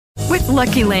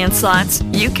Lucky Land Slots,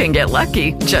 you can get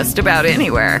lucky just about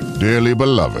anywhere. Dearly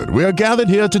beloved, we are gathered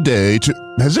here today to...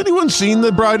 Has anyone seen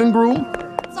the bride and groom?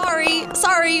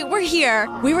 Sorry, we're here.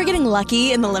 We were getting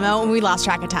lucky in the limo and we lost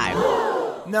track of time.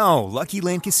 No, Lucky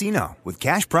Land Casino, with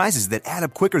cash prizes that add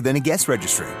up quicker than a guest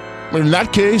registry. In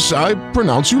that case, I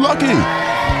pronounce you lucky.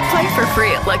 Play for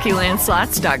free at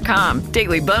LuckyLandSlots.com.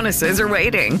 Daily bonuses are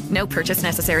waiting. No purchase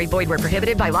necessary. Void where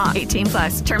prohibited by law. 18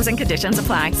 plus. Terms and conditions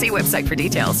apply. See website for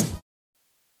details.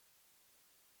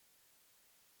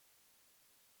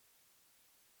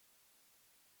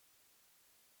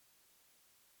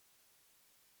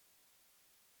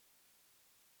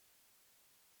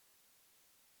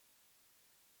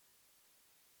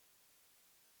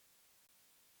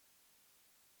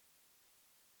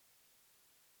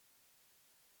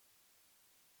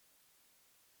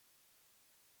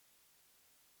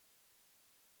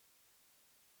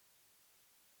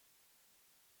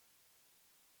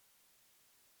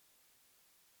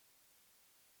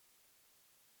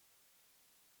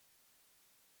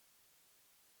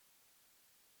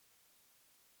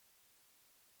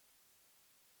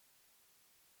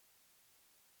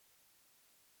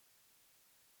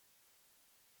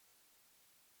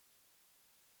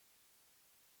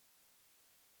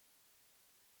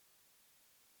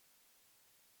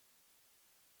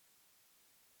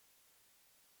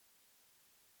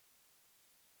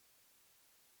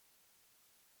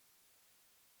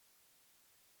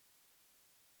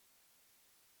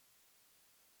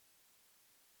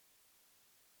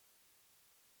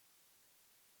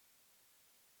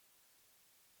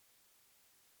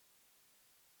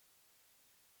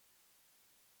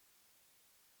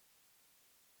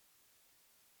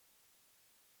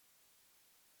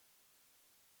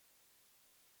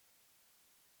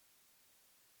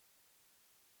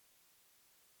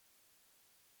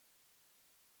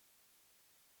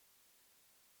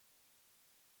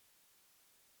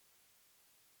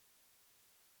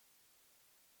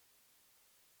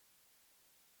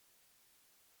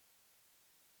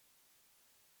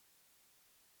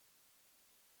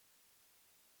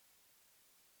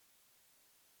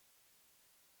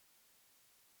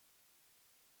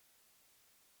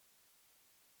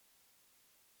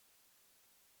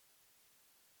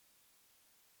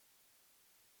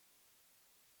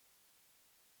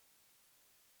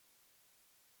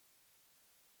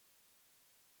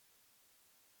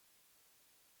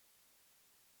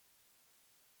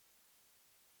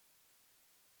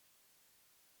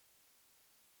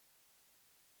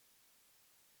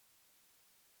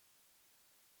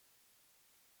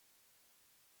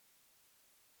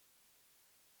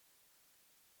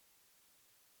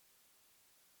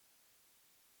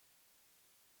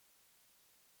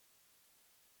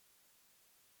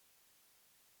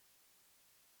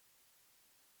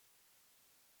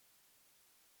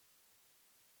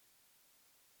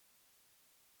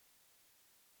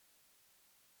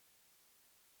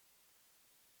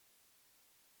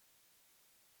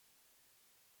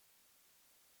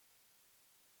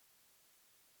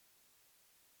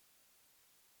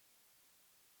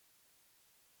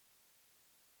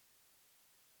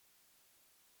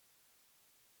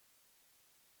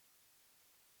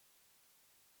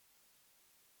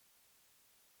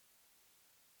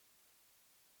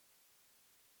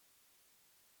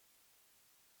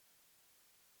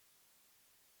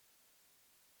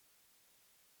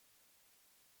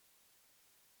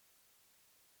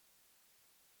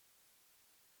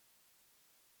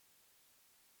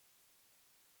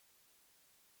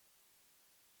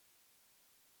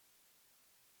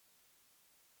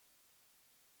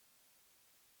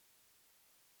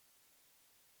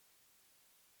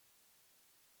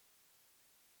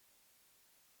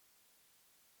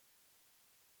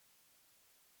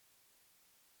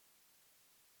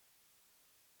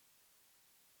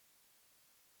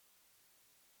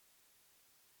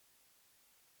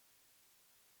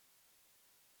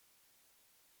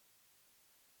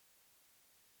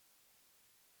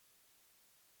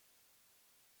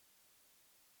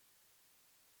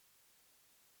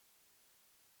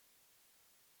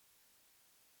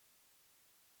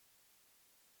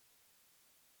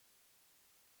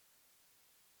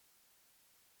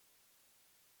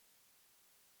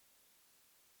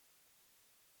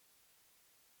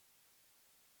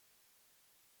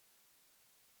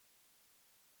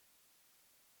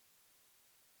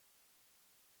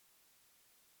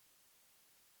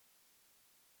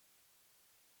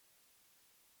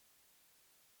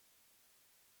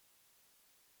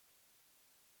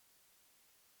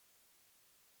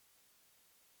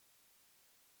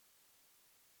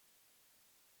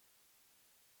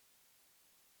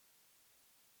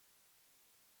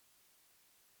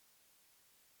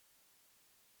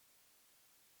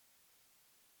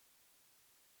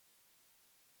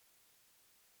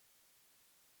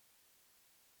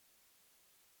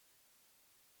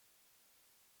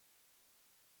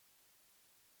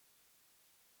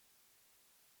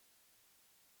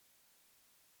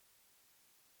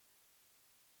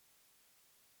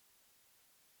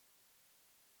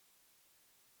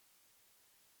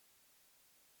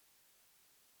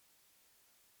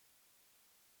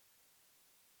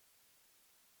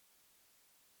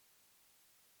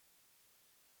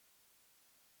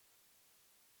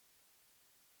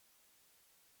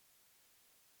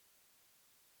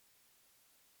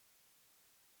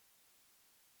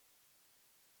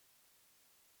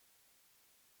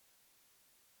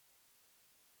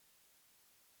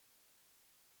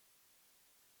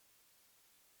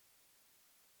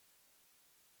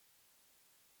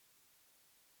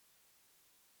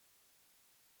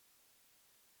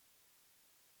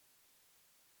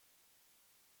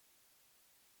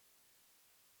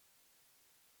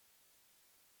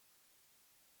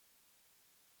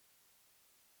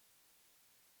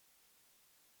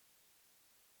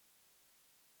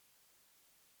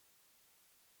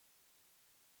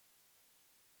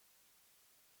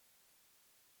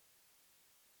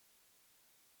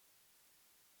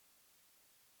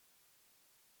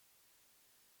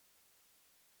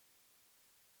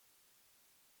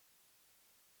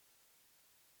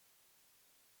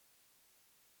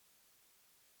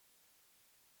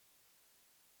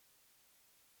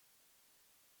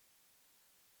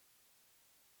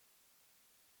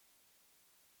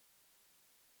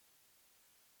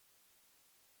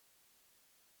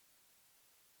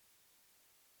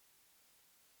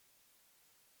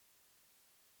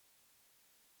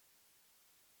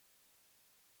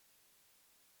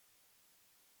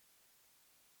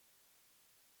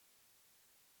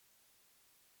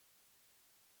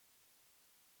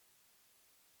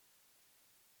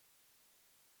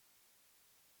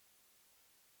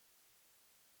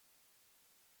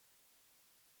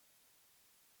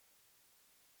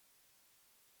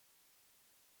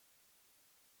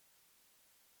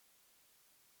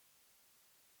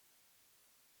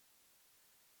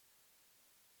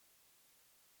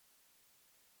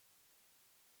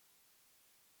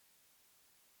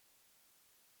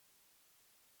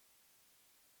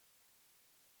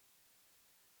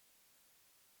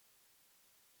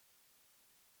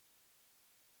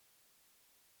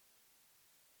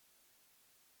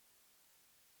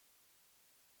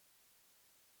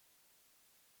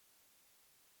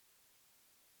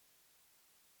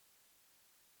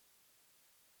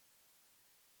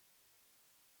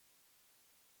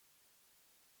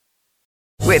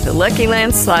 With the Lucky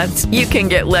Land Slots, you can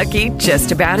get lucky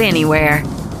just about anywhere.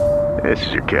 This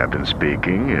is your captain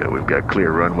speaking. We've got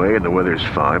clear runway and the weather's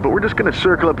fine, but we're just going to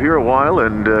circle up here a while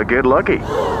and get lucky.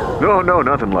 No,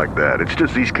 nothing like that. It's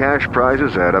just these cash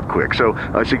prizes add up quick. So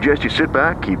I suggest you sit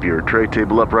back, keep your tray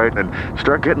table upright, and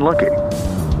start getting lucky.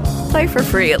 Play for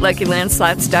free at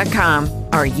LuckyLandSlots.com.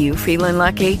 Are you feeling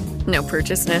lucky? No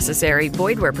purchase necessary.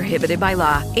 Void where prohibited by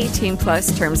law.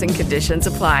 18+ terms and conditions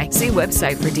apply. See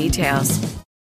website for details.